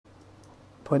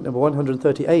point number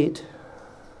 138,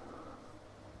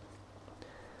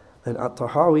 then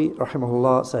At-Tahawi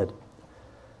rahimahullah said,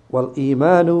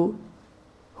 وَالْإِيمَانُ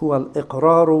هُوَ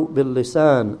الْإِقْرَارُ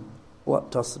بِاللِّسَانِ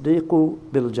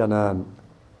وَالتَّصْدِيقُ بِالْجَنَانِ.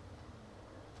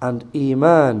 And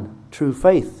Eemaan, true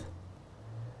faith,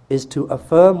 is to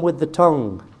affirm with the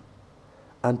tongue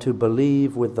and to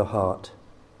believe with the heart.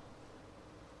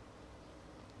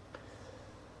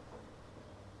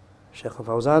 Shaykh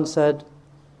al-Fawzan said,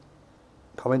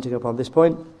 commenting upon this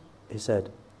point, he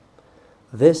said,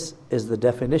 this is the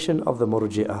definition of the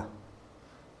Murji'ah.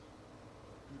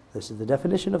 This is the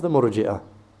definition of the Murji'ah.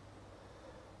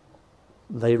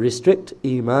 They restrict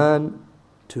Eemaan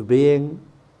to being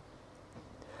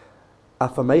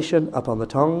affirmation upon the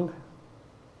tongue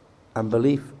and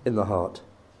belief in the heart.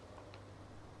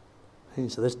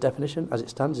 So this definition, as it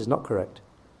stands, is not correct.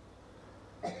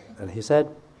 And he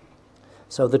said,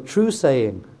 so the true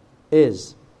saying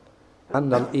is أن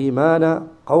الإيمان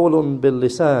قول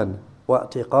باللسان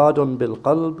واعتقاد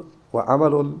بالقلب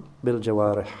وعمل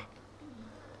بالجوارح.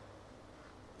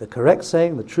 The correct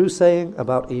saying, the true saying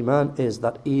about Eemaan is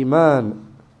that Eemaan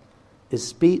is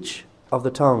speech of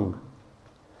the tongue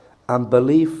and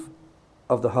belief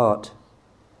of the heart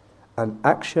and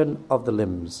action of the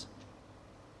limbs.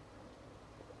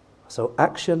 So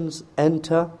actions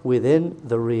enter within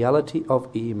the reality of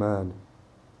Eemaan.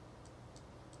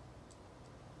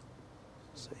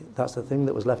 So that's the thing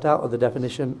that was left out of the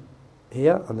definition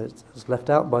here, and it's left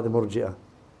out by the Murji'ah.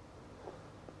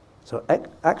 So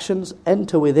actions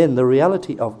enter within the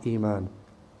reality of Eemaan,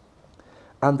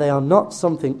 and they are not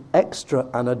something extra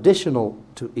and additional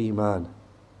to Eemaan.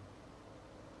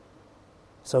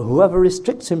 So whoever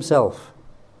restricts himself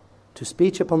to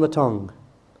speech upon the tongue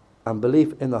and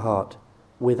belief in the heart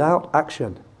without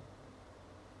action,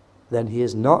 then he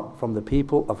is not from the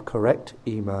people of correct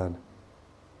Eemaan.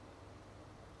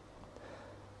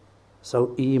 So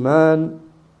Eemaan,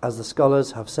 as the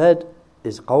scholars have said,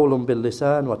 is قول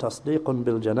باللسان وتصديق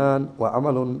بالجنان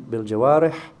وعمل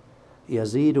بالجوارح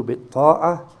يزيد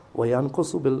بالطاعة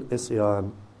وينقص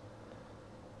بالعصيان.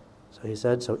 So he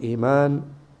said, so Eemaan,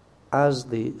 as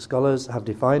the scholars have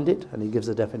defined it, and he gives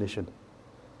a definition.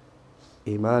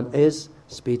 Eemaan is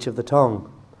speech of the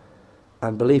tongue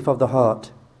and belief of the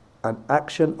heart and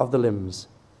action of the limbs.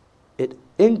 It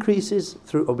increases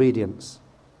through obedience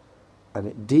and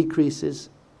it decreases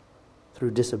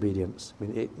through disobedience. I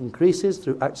mean, it increases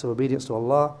through acts of obedience to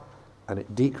Allah and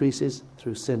it decreases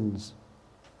through sins.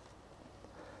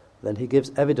 Then he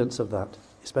gives evidence of that.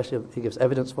 Especially he gives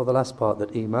evidence for the last part,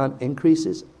 that Eemaan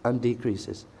increases and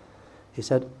decreases. He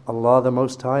said, Allah the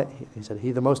Most High, he said,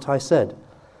 He the Most High said,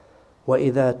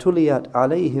 وَإِذَا تُلِيَتْ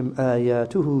عَلَيْهِمْ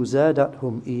آيَاتُهُ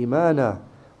زَادَتْهُمْ إِيمَانًا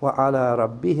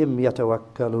وَعَلَى رَبِّهِمْ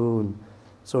يَتَوَكَّلُونَ.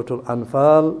 Surah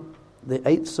Al-Anfal, the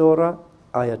 8th surah,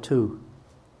 ayah 2.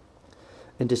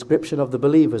 In description of the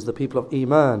believers, the people of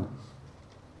Eemaan,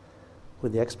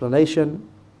 with the explanation,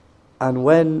 and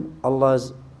when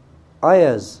Allah's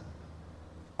ayahs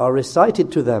are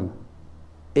recited to them,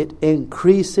 it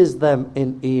increases them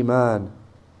in Eemaan,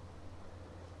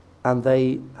 and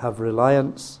they have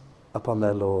reliance upon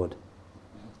their Lord.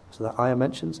 So that ayah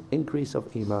mentions increase of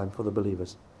Eemaan for the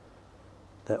believers.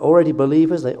 They're already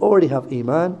believers, they already have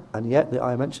Eemaan, and yet the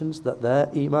ayah mentions that their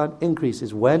Eemaan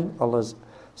increases when Allah's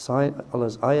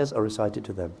ayahs are recited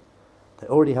to them. They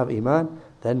already have Eemaan,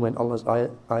 then when Allah's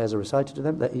ayahs are recited to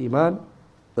them, their Eemaan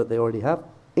that they already have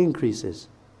increases.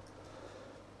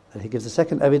 And he gives the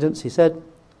second evidence, he said,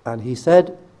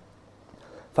 فَأَمَّا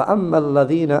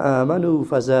الَّذِينَ آمَنُوا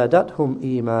فَزَادَتْهُمْ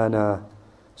إِيمَانًا.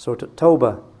 Surah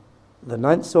At-Tawbah, the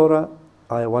 9th surah,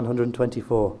 ayah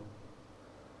 124.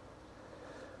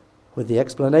 With the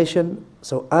explanation,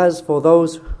 so as for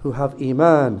those who have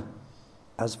Eemaan,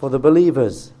 as for the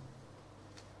believers,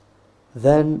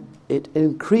 then it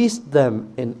increased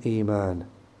them in Eemaan.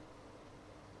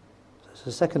 So it's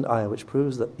the second ayah which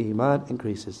proves that Eemaan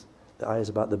increases. The ayah is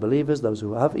about the believers, those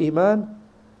who have Eemaan,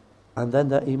 and then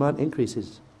their Eemaan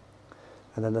increases.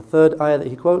 And then the third ayah that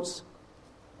he quotes,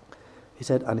 he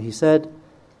said, وَيَزْدَادَ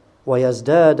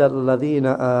الَّذِينَ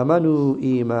آمَنُوا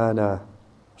إِيمَانًا.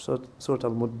 Surah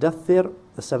Al-Muddathir,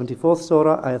 the 74th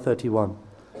surah, ayah 31.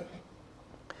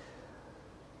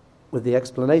 With the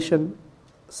explanation,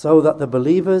 so that the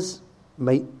believers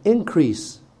may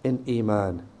increase in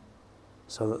Eemaan.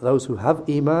 So that those who have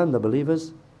Eemaan, the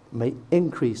believers, may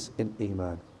increase in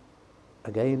Eemaan.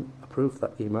 Again, a proof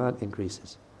that Eemaan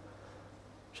increases.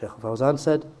 Shaykh al-Fawzan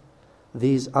said,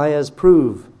 these ayahs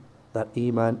prove that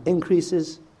Eemaan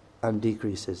increases and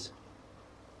decreases.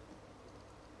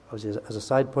 As a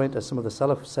side point, as some of the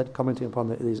Salaf said, commenting upon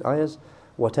these ayahs,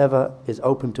 whatever is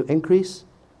open to increase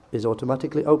is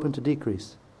automatically open to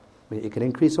decrease. I mean, it can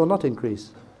increase or not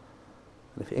increase.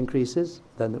 And if it increases,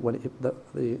 then the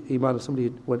Eemaan of somebody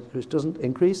which doesn't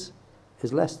increase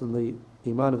is less than the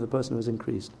Eemaan of the person who has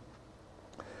increased.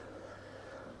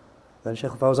 Then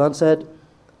Shaykh Fawzan said,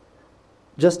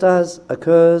 just as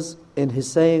occurs in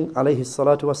his saying, alayhi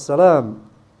salatu wassalam,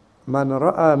 man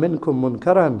ra'a minkum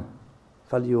munkaran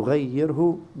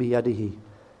falyughayyirhu biyadihi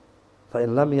fa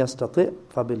in lam yastati'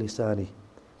 fa bilisanihi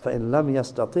fa in lam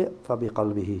yastati' fa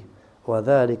biqalbihi wa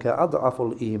dhalika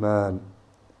ad'afu al-iman.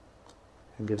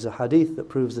 And gives a hadith that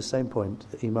proves the same point,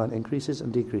 that Eemaan increases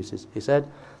and decreases. He said,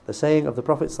 the saying of the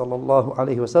Prophet sallallahu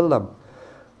alaihi wasallam,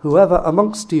 whoever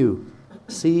amongst you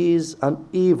sees an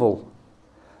evil,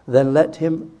 then let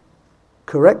him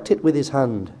correct it with his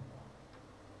hand,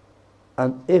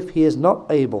 and if he is not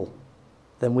able,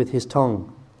 then with his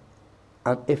tongue,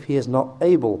 and if he is not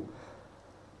able,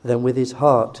 then with his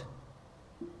heart,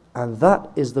 and that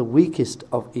is the weakest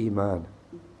of Eemaan.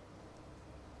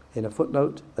 In a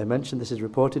footnote, they mention this is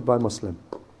reported by Muslim.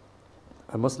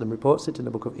 And Muslim reports it in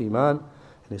the book of Eemaan,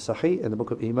 in his Sahih, in the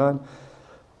book of Eemaan,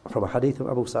 from a hadith of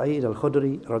Abu Sa'id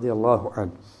al-Khudri radiyallahu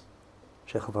anhu.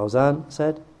 Shaykh Fawzan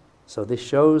said, so this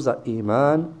shows that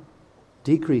Eemaan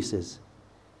decreases.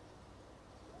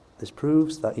 This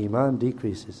proves that Eemaan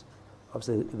decreases.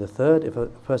 Obviously, the third, if a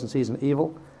person sees an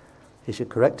evil, he should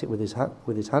correct it with his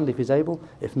hand if he's able,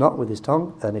 if not with his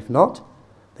tongue, and if not,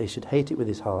 they should hate it with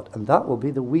his heart, and that will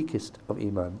be the weakest of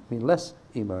Eemaan, I mean less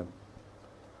Eemaan.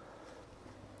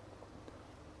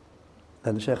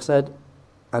 Then the Shaykh said,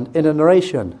 and in a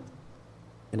narration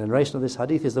of this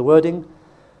hadith is the wording,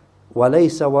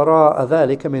 وَلَيْسَ وَرَاءَ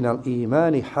ذَلِكَ مِنَ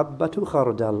الْإِيمَانِ حَبَّةُ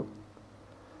خَرْدَلٍ,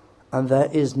 and there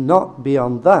is not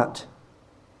beyond that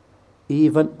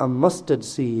even a mustard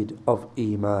seed of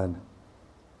Eemaan.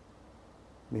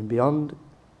 I mean, beyond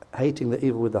hating the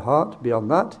evil with the heart,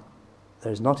 beyond that,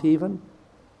 there is not even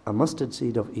a mustard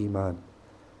seed of Eemaan.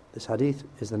 This hadith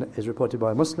is reported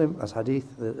by a Muslim as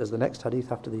the next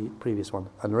hadith after the previous one,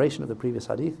 a narration of the previous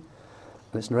hadith,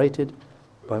 and it's narrated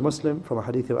by a Muslim from a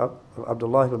hadith of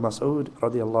Abdullah ibn Mas'ud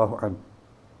radiyallahu anhu.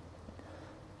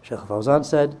 Shaykh Fawzan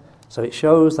said, so it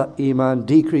shows that Eemaan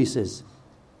decreases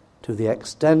to the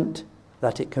extent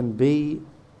that it can be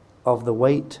of the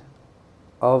weight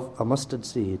of a mustard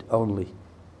seed only,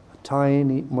 a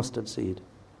tiny mustard seed.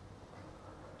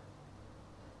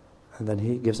 And then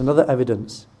he gives another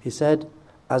evidence. He said,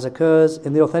 as occurs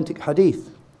in the authentic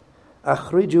hadith,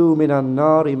 أخرجوا من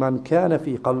النار من كان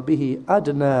في قلبه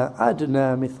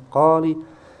أدنى مثقال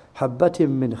حبة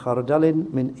من خردل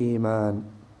من إيمان.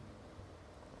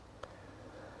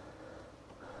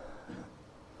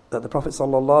 That the Prophet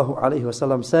sallallahu alaihi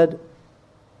wasallam said,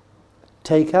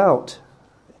 take out,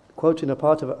 quoting a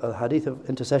part of a hadith of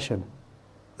intercession,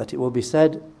 that it will be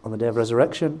said on the day of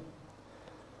resurrection,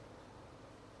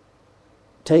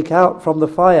 take out from the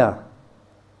fire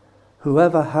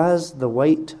whoever has the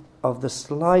weight of the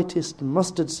slightest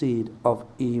mustard seed of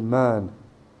Eemaan.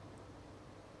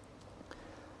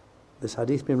 This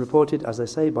hadith being reported, as they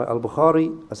say, by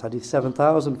Al-Bukhari as hadith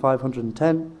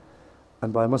 7510,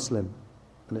 and by Muslim.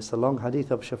 And it's the long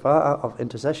hadith of shafa'ah, of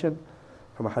intercession,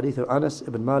 from a hadith of Anas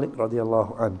ibn Malik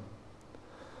radiyallahu anhu.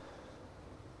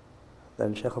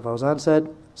 Then Shaykh Fawzan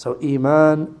said, so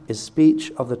Eemaan is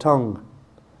speech of the tongue,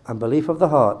 and belief of the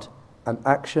heart, and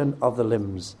action of the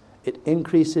limbs. It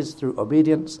increases through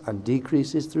obedience and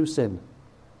decreases through sin.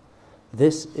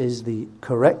 This is the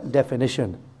correct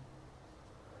definition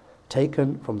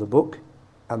taken from the book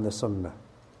and the Sunnah.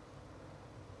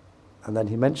 And then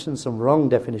he mentions some wrong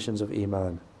definitions of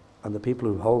Eemaan and the people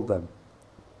who hold them.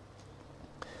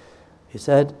 He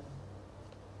said,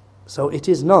 so it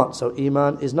is not, so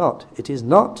Eemaan is not. It is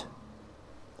not,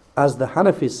 as the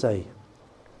Hanafis say,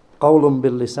 قَوْلٌ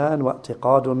بِاللِّسَانِ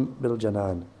وَاعْتِقَادٌ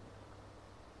بِالْجَنَانِ.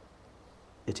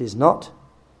 It is not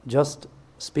just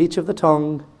speech of the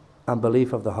tongue and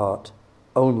belief of the heart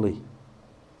only.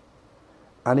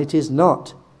 And it is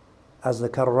not, as the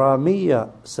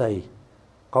Karramiyya say,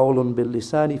 قَوْلٌ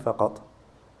بِاللِّسَانِ فَقَطْ.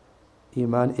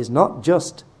 Eemaan is not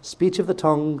just speech of the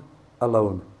tongue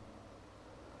alone.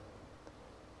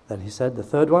 Then he said the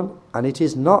third one, and it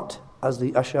is not, as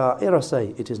the Ash'ari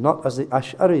say, it is not as the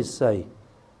Ash'aris say,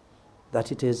 that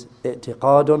it is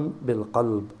i'tiqadun bil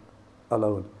qalb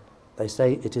alone. They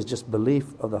say it is just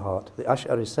belief of the heart. The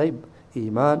Ash'aris say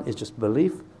Eemaan is just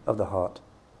belief of the heart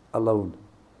alone.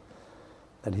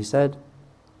 Then he said,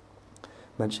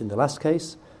 mentioned the last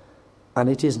case, and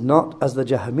it is not as the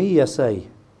Jahmiyya say,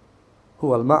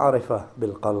 huwa al-ma'rifah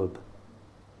bil qalb.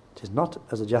 It is not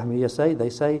as the Jahmiyya say. They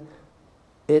say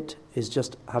it is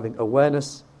just having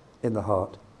awareness in the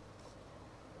heart.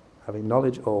 having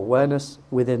knowledge or awareness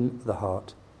within the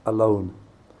heart alone.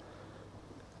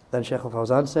 Then Shaykh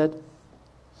al-Fawzan said,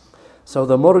 so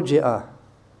the Murji'ah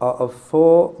are of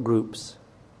four groups.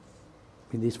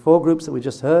 I mean, these four groups that we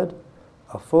just heard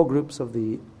are four groups of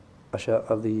the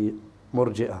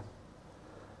Murji'ah.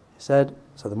 He said,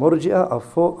 so the Murji'ah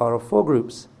are of four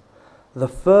groups. The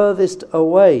furthest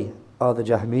away are the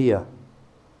Jahmiyyah.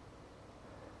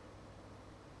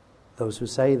 Those who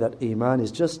say that Eemaan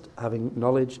is just having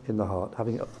knowledge in the heart,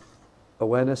 having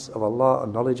awareness of Allah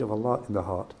and knowledge of Allah in the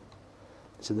heart.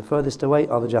 So the furthest away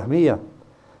are the Jahmiyyah.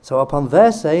 So upon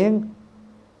their saying,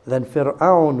 then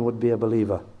Fir'aun would be a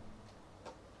believer,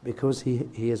 because he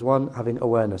is one having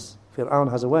awareness. Fir'aun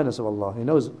has awareness of Allah. He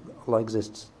knows Allah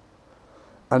exists.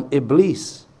 And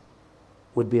Iblis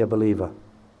would be a believer,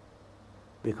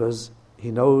 because he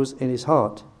knows in his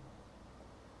heart.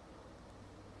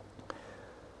 I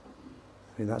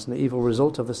mean, that's an evil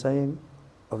result of the saying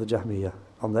of the Jahmiyyah.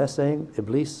 On their saying,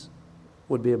 Iblis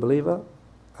would be a believer,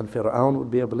 and Fir'aun would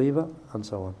be a believer, and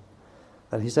so on.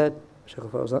 And he said, Shaykh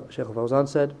al-Fawzan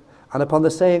said, and upon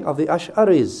the saying of the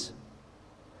Ash'aris,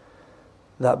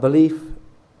 that belief,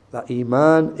 that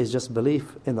Eemaan is just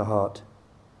belief in the heart,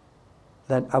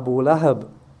 then Abu Lahab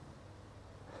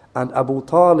and Abu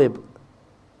Talib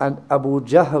and Abu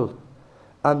Jahl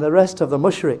and the rest of the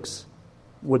mushriks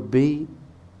would be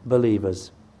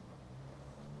believers,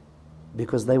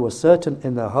 because they were certain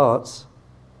in their hearts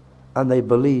and they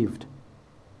believed.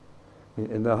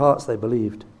 In their hearts they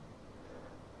believed.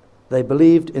 They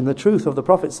believed in the truth of the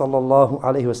Prophet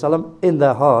ﷺ in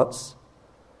their hearts.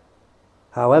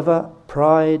 However,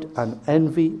 pride and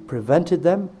envy prevented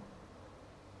them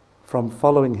from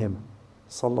following him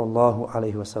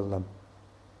ﷺ.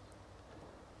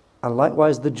 And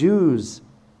likewise the Jews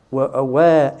were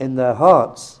aware in their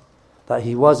hearts that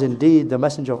he was indeed the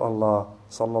Messenger of Allah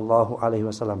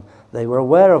ﷺ. They were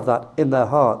aware of that in their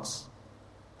hearts.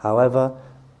 However,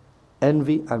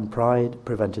 envy and pride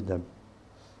prevented them.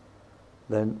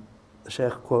 Then the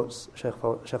Shaykh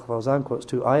Fawzan quotes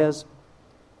two ayahs.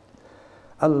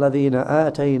 الَّذِينَ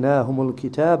آتَيْنَاهُمُ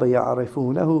الْكِتَابَ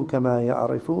يَعْرِفُونَهُ كَمَا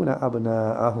يَعْرِفُونَ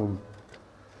أَبْنَاءَهُم.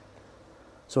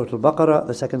 Surah Al-Baqarah,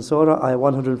 the second surah, ayah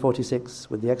 146,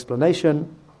 with the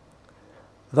explanation,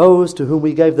 those to whom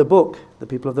we gave the book, the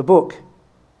people of the book,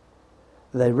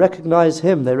 they recognize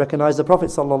him, they recognize the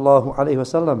Prophet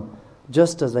ﷺ,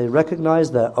 just as they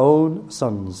recognize their own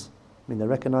sons. I mean, they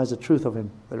recognize the truth of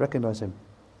him, they recognize him,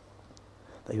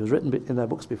 that he was written in their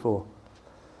books before.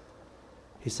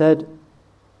 He said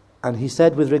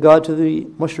with regard to the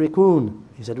mushrikun,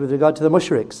 he said with regard to the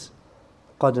mushriks,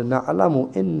 قَدْ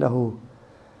نَعْلَمُ إِنَّهُ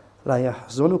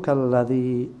لَيَحْزُنُكَ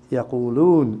الَّذِي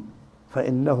يَقُولُونَ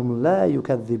فَإِنَّهُمْ لَا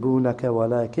يُكَذِّبُونَكَ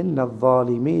وَلَكِنَّ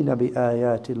الظَّالِمِينَ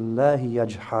بِآيَاتِ اللَّهِ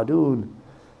يَجْحَدُونَ.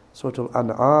 Surah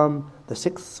Al-An'am, the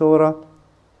 6th surah,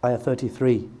 ayah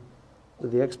 33.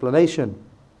 With the explanation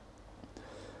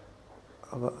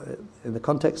in the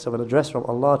context of an address from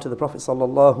Allah to the Prophet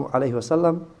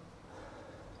ﷺ,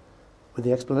 with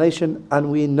the explanation,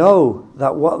 and we know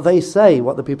that what they say,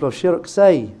 what the people of shirk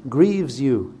say, grieves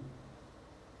you,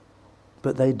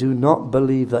 but they do not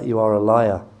believe that you are a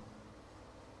liar.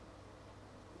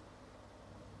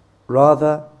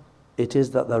 Rather, it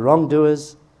is that the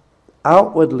wrongdoers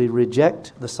outwardly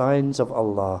reject the signs of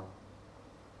Allah.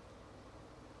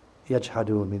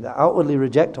 Yajhadun, mean they outwardly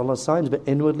reject Allah's signs, but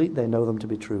inwardly they know them to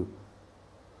be true.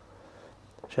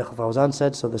 Shaykh al-Fawzan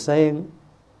said, so the saying,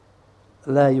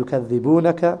 لا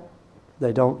يكذبونك,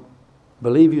 they don't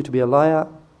believe you to be a liar,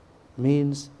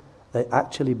 means they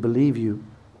actually believe you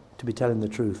to be telling the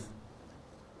truth.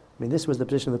 I mean, this was the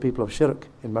position of the people of shirk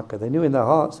in Makkah. They knew in their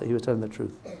hearts that he was telling the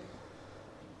truth.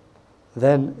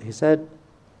 Then he said,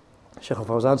 Shaykh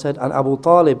al-Fawzan said, and Abu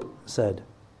Talib said,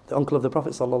 the uncle of the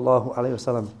Prophet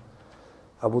ﷺ,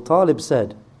 Abu Talib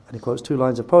said, and he quotes two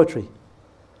lines of poetry,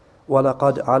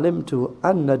 وَلَقَدْ عَلِمْتُ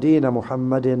أَنَّ دِينَ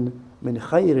مُحَمَّدٍ مِنْ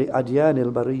خَيْرِ أَدْيَانِ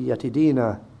الْبَرِيَّةِ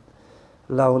دِينًا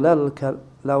لَوْلَا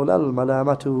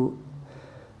الْمَلَامَةُ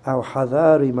أَوْ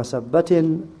حَذَارِ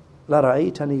مَسَبَّةٍ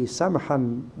لَرَأَيْتَنِي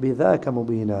سَمْحًا بِذَاكَ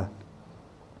مُبِينًا.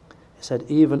 He said,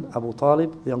 even Abu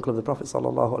Talib, the uncle of the Prophet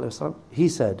ﷺ, he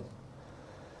said,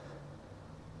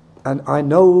 and I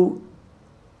know,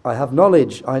 I have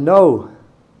knowledge, I know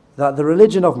that the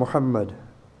religion of Muhammad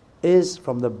is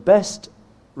from the best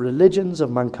religions of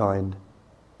mankind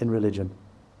in religion.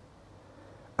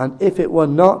 And if it were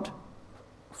not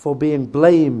for being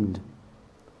blamed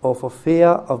or for fear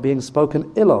of being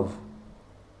spoken ill of,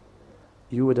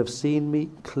 you would have seen me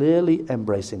clearly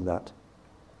embracing that.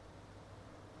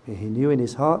 He knew in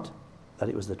his heart that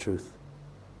it was the truth,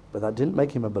 but that didn't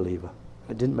make him a believer.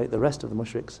 It didn't make the rest of the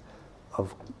mushriks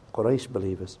of Quraysh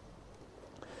believers.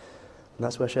 And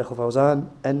that's where Shaykh al-Fawzan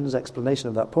ends explanation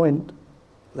of that point.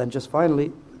 Then just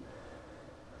finally,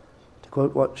 to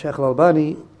quote what Shaykh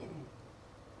al-Albani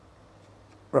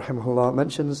rahimahullah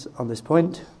mentions on this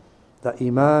point, that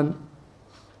Eemaan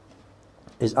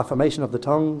is affirmation of the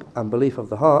tongue and belief of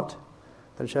the heart.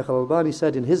 Then Shaykh al-Albani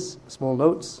said in his small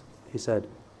notes, he said,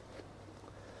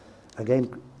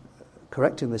 again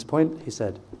correcting this point, he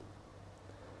said,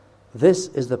 this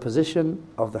is the position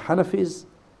of the Hanafis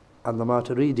and the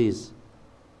Maturidis,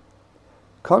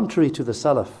 contrary to the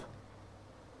Salaf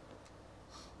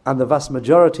and the vast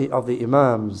majority of the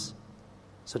Imams,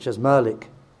 such as Malik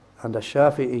and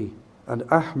Ash-Shafi'i and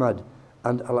Ahmad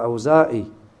and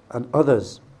Al-Awza'i and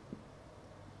others,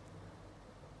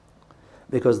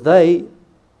 because they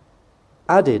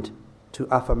added to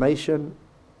affirmation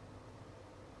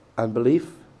and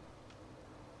belief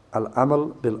al-amal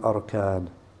bil-arkan.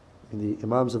 The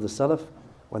Imams of the Salaf,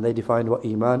 when they defined what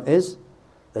Eemaan is,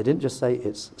 they didn't just say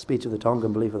it's speech of the tongue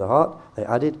and belief of the heart, they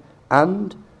added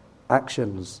and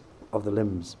actions of the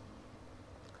limbs.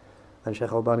 And Shaykh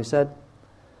al-Albani said,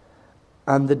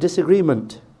 and the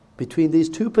disagreement between these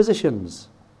two positions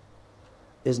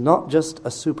is not just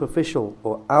a superficial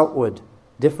or outward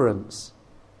difference,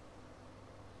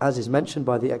 as is mentioned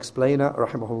by the explainer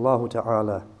rahimahullah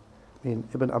ta'ala.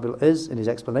 Ibn Abil Izz, in his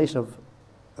explanation of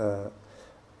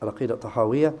Al-Aqidah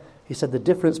al-Tahawiyah, he said the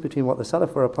difference between what the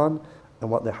Salaf were upon and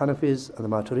what the Hanafis and the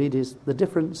Maturidis, the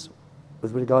difference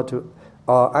with regard to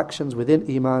our actions within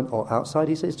Eemaan or outside,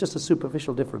 he says it's just a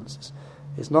superficial difference.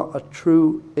 It's not a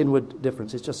true inward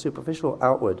difference, it's just superficial or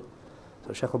outward.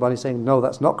 So Shaykh al-Albani is saying, no,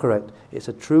 that's not correct. It's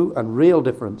a true and real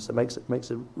difference. It makes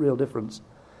a real difference.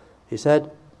 He said,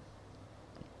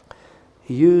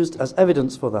 he used as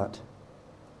evidence for that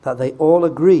they all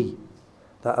agree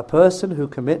that a person who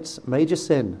commits major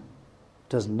sin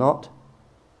does not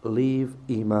leave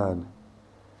Eemaan,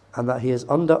 and that he is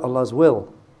under Allah's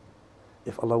will.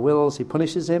 If Allah wills, He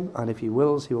punishes him, and if He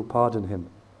wills, He will pardon him.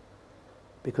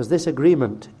 Because this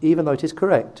agreement, even though it is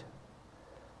correct,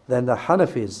 then the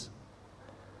Hanafis,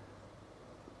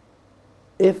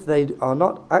 if they are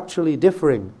not actually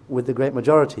differing with the great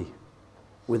majority,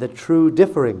 with a true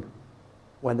differing,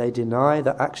 when they deny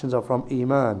that actions are from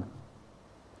Eemaan,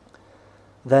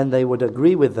 then they would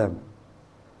agree with them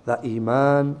that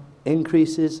Eemaan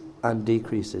increases and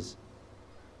decreases,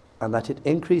 and that it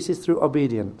increases through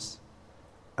obedience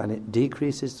and it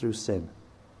decreases through sin.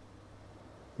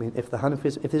 If the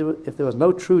Hanafis, if there was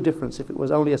no true difference, if it was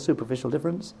only a superficial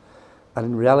difference, and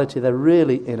in reality they're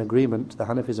really in agreement, the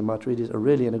Hanafis and Maturidis are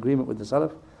really in agreement with the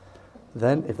Salaf,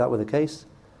 then if that were the case,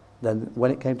 then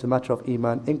when it came to the matter of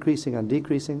Eemaan increasing and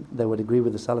decreasing, they would agree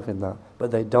with the Salaf in that.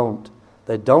 But they don't.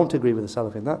 They don't agree with the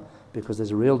Salaf in that, because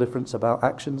there's a real difference about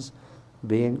actions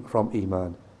being from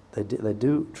Eemaan. They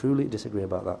do truly disagree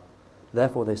about that.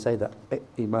 Therefore they say that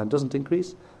Eemaan doesn't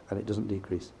increase and it doesn't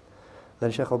decrease.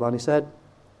 Then Shaykh al-Albani said,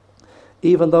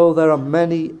 even though there are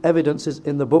many evidences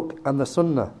in the book and the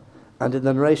Sunnah and in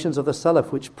the narrations of the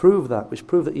Salaf which prove that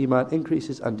Eemaan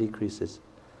increases and decreases,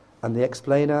 and the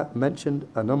explainer mentioned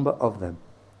a number of them.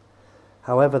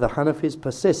 However, the Hanafis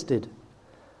persisted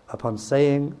upon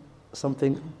saying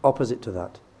something opposite to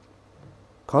that,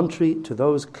 contrary to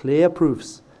those clear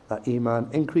proofs that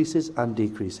Eemaan increases and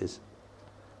decreases.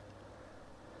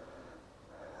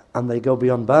 And they go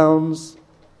beyond bounds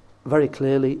very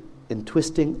clearly in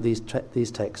twisting these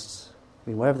texts.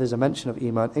 Wherever there's a mention of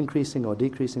Eemaan increasing or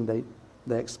decreasing,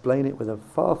 they explain it with a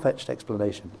far-fetched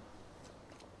explanation.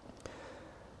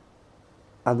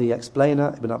 And the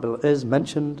explainer, Ibn Abil Izz,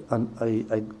 mentioned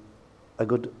a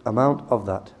good amount of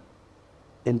that.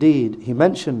 Indeed, he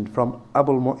mentioned from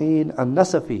Abul Mu'in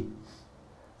an-Nasafi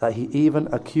that he even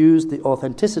accused the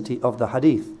authenticity of the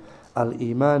hadith,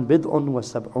 al-Iman bid'un wa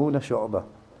sab'una shu'bah.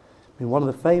 One of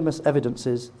the famous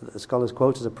evidences that the scholars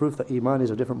quote as a proof that Iman is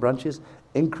of different branches,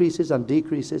 increases and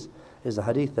decreases, is the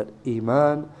hadith that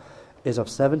Iman is of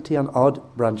 70 and odd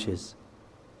branches.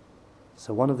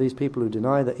 So one of these people who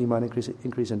deny that Iman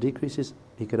increase and decreases,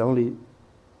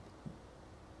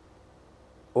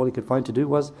 all he could find to do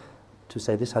was to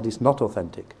say this hadith is not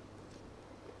authentic.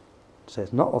 To say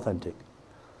it's not authentic.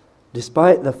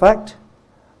 Despite the fact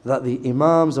that the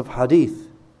Imams of hadith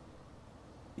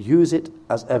use it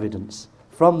as evidence.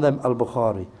 From them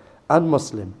Al-Bukhari and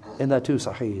Muslim in their two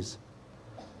Sahihs.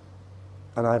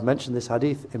 And I've mentioned this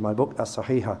hadith in my book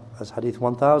As-Sahihah as hadith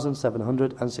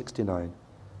 1769.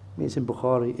 It's in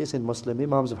Bukhari, it's in Muslim.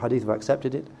 Imams of hadith have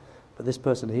accepted it, but this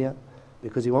person here,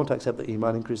 because he won't accept that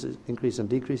Iman increases and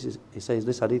decreases, he says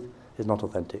this hadith is not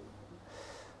authentic.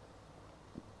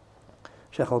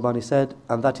 Shaykh Albani said,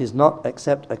 and that is not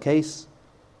except a case.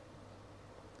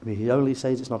 I mean, he only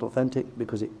says it's not authentic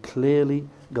because it clearly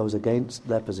goes against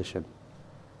their position.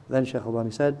 Then Shaykh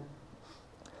Albani said,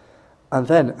 and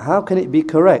then how can it be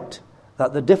correct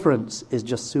that the difference is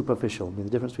just superficial? I mean, the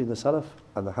difference between the Salaf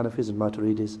and the Hanafis and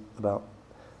Maturidis about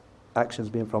actions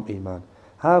being from Eemaan.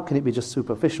 How can it be just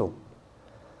superficial?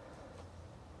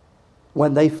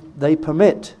 When they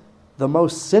permit the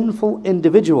most sinful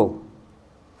individual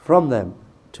from them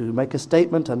to make a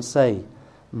statement and say,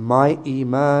 my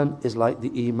Eemaan is like the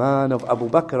Eemaan of Abu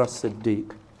Bakr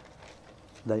as-Siddiq.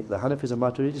 The Hanafis and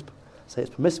Maturidis say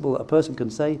it's permissible that a person can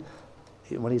say,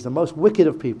 when he's the most wicked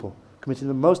of people, committing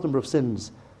the most number of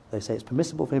sins, they say it's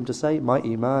permissible for him to say, my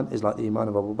Eemaan is like the Eemaan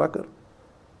of Abu Bakr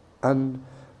and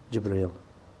Jibreel.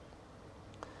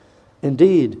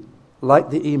 Indeed, like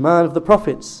the Eemaan of the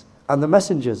prophets and the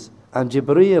messengers and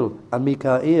Jibreel and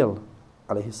Mikael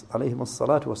alayhim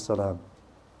as-salatu was-salam.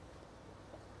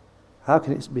 How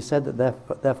can it be said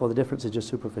that therefore the difference is just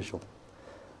superficial?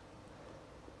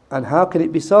 And how can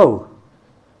it be so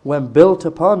when built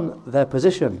upon their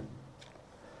position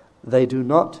they do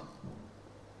not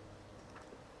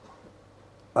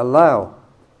allow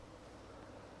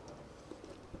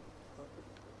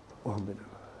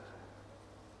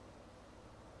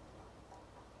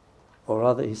or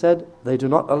rather he said they do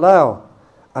not allow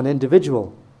an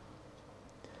individual,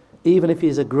 even if he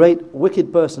is a great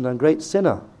wicked person and great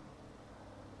sinner,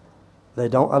 they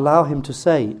don't allow him to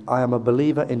say, I am a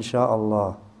believer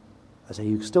insha'Allah. They say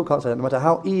you still can't say that, no matter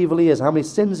how evil he is, how many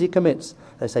sins he commits.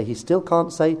 They say he still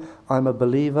can't say, I'm a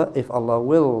believer if Allah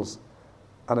wills.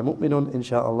 Ana mu'minun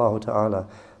insha'Allah ta'ala.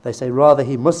 They say rather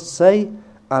he must say,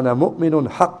 Ana mu'minun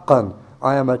haqqan.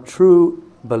 I am a true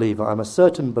believer, I'm a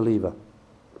certain believer.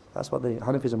 That's what the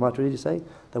Hanafis and Maturidis say.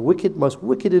 The most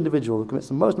wicked individual who commits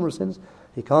the most number of sins,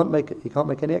 he can't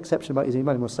make any exception about his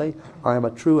iman. He must say, I am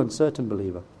a true and certain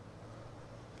believer.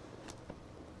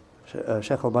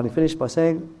 Shaykh Albani finished by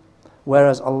saying,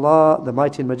 whereas Allah, the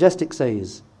Mighty and Majestic,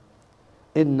 says,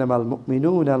 إِنَّمَا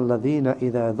الْمُؤْمِنُونَ الَّذِينَ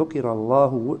إِذَا ذُكِرَ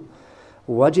اللَّهُ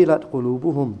وَجِلَتْ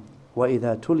قُلُوبُهُمْ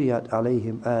وَإِذَا تُلِيَتْ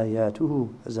عَلَيْهِمْ آيَاتُهُ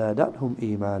زَادَتْهُمْ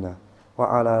إِيمَانًا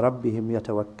وَعَلَى رَبِّهِمْ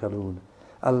يَتَوَكَّلُونَ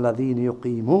الَّذِينَ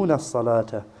يُقِيمُونَ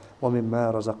الصَّلَاةَ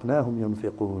وَمِمَّا رَزَقْنَاهُمْ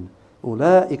يُنْفِقُونَ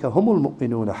أُولَئِكَ هُمُ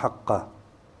الْمُؤْمِنُونَ حَقًّا.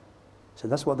 So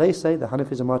that's what they say. The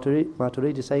Hanafis and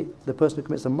Maturidi say the person who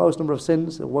commits the most number of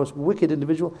sins, the most wicked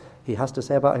individual, he has to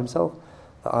say about himself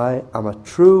that I am a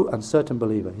true and certain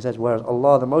believer. He says, whereas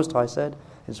Allah the Most High said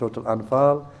in Surah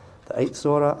Al-Anfal, the 8th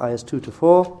surah, ayahs 2 to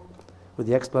 4, with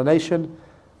the explanation,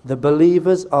 the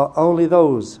believers are only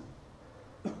those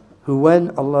who when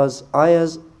Allah's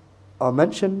ayahs are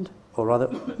mentioned, or rather,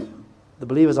 the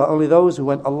believers are only those who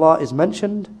when Allah is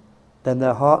mentioned, then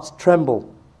their hearts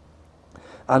tremble.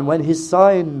 And when His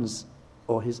signs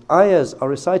or His ayahs are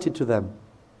recited to them,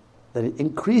 then it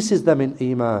increases them in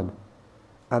Eemaan,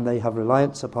 and they have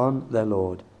reliance upon their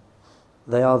Lord.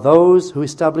 They are those who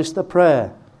establish the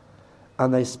prayer,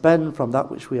 and they spend from that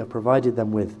which we have provided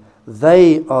them with.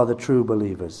 They are the true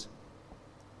believers.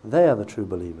 They are the true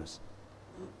believers.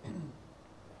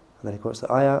 And then he quotes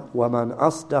the ayah, وَمَنْ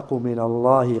أَصْدَقُ مِنَ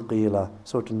اللَّهِ قِيلًا,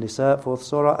 Surah An-Nisa, 4th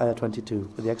surah, ayah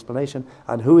 22, with the explanation,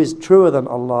 and who is truer than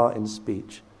Allah in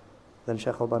speech? Then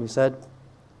Shaykh Albani said,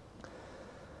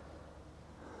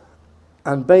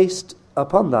 and based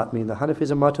upon that, mean the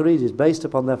Hanafis and Maturidis, based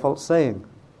upon their false saying,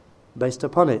 based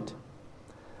upon it,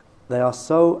 they are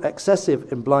so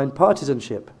excessive in blind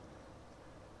partisanship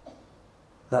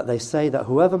that they say that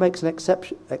whoever makes an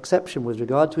exception with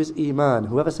regard to his Eemaan,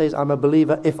 whoever says, I'm a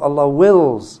believer if Allah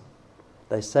wills,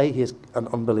 they say he is an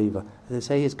unbeliever. They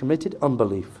say he has committed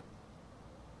unbelief.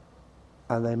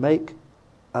 And they make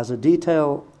as a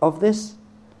detail of this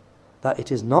that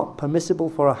it is not permissible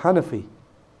for a Hanafi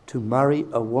to marry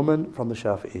a woman from the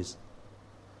Shafi'is.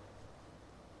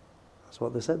 That's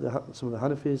what they said. Some of the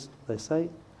Hanafis, they say,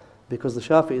 because the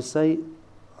Shafi'is say,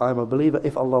 I'm a believer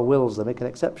if Allah wills, they make an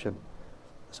exception.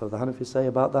 So the Hanafis say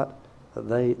about that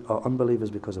they are unbelievers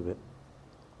because of it.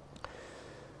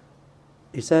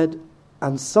 He said,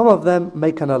 and some of them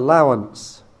make an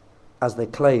allowance, as they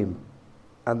claim,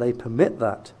 and they permit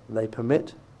that. They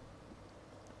permit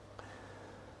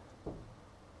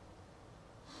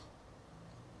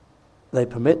a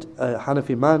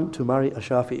Hanafi man to marry a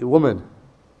Shafi'i woman,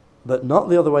 but not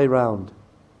the other way round.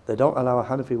 They don't allow a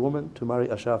Hanafi woman to marry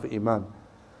a Shafi'i man.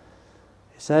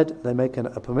 Said they make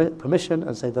a permission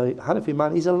and say the Hanafi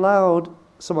man, he's allowed,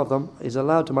 some of them, he's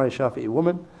allowed to marry a Shafi'i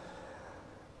woman,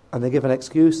 and they give an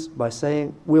excuse by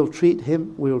saying, we'll treat her,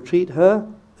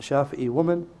 the Shafi'i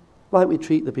woman, like we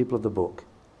treat the people of the book.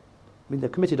 I mean,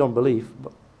 they've committed unbelief,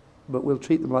 but but we'll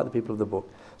treat them like the people of the book.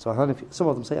 So some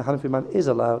of them say a Hanafi man is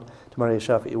allowed to marry a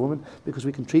Shafi'i woman because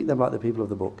we can treat them like the people of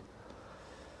the book.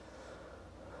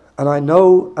 And I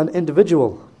know an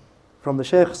individual from the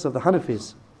sheikhs of the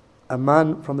Hanafis, a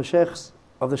man from the sheikhs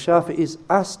of the Shafi'is,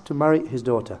 asked to marry his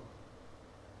daughter.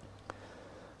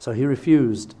 So he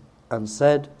refused and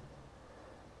said,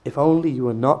 if only you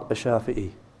were not a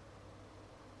Shafi'i.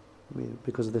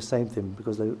 Because of the same thing,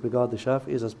 because they regard the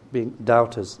Shafi'is as being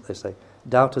doubters, they say.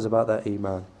 Doubters about their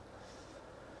Eemaan.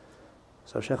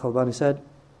 So Shaykh Albani said,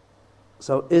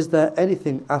 so is there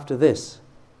anything after this?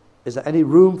 Is there any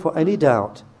room for any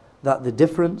doubt that the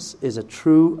difference is a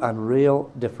true and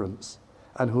real difference?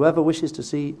 And whoever wishes to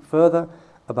see further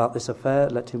about this affair,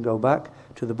 let him go back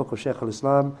to the book of Shaykh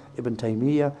al-Islam Ibn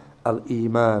Taymiyyah,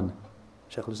 Al-Eemaan.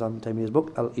 Shaykh al-Islam Ibn Taymiyyah's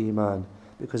book, Al-Eemaan,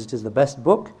 because it is the best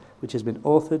book which has been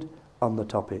authored on the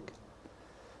topic.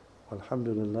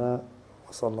 Alhamdulillah,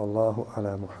 wa sallallahu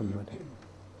ala Muhammad.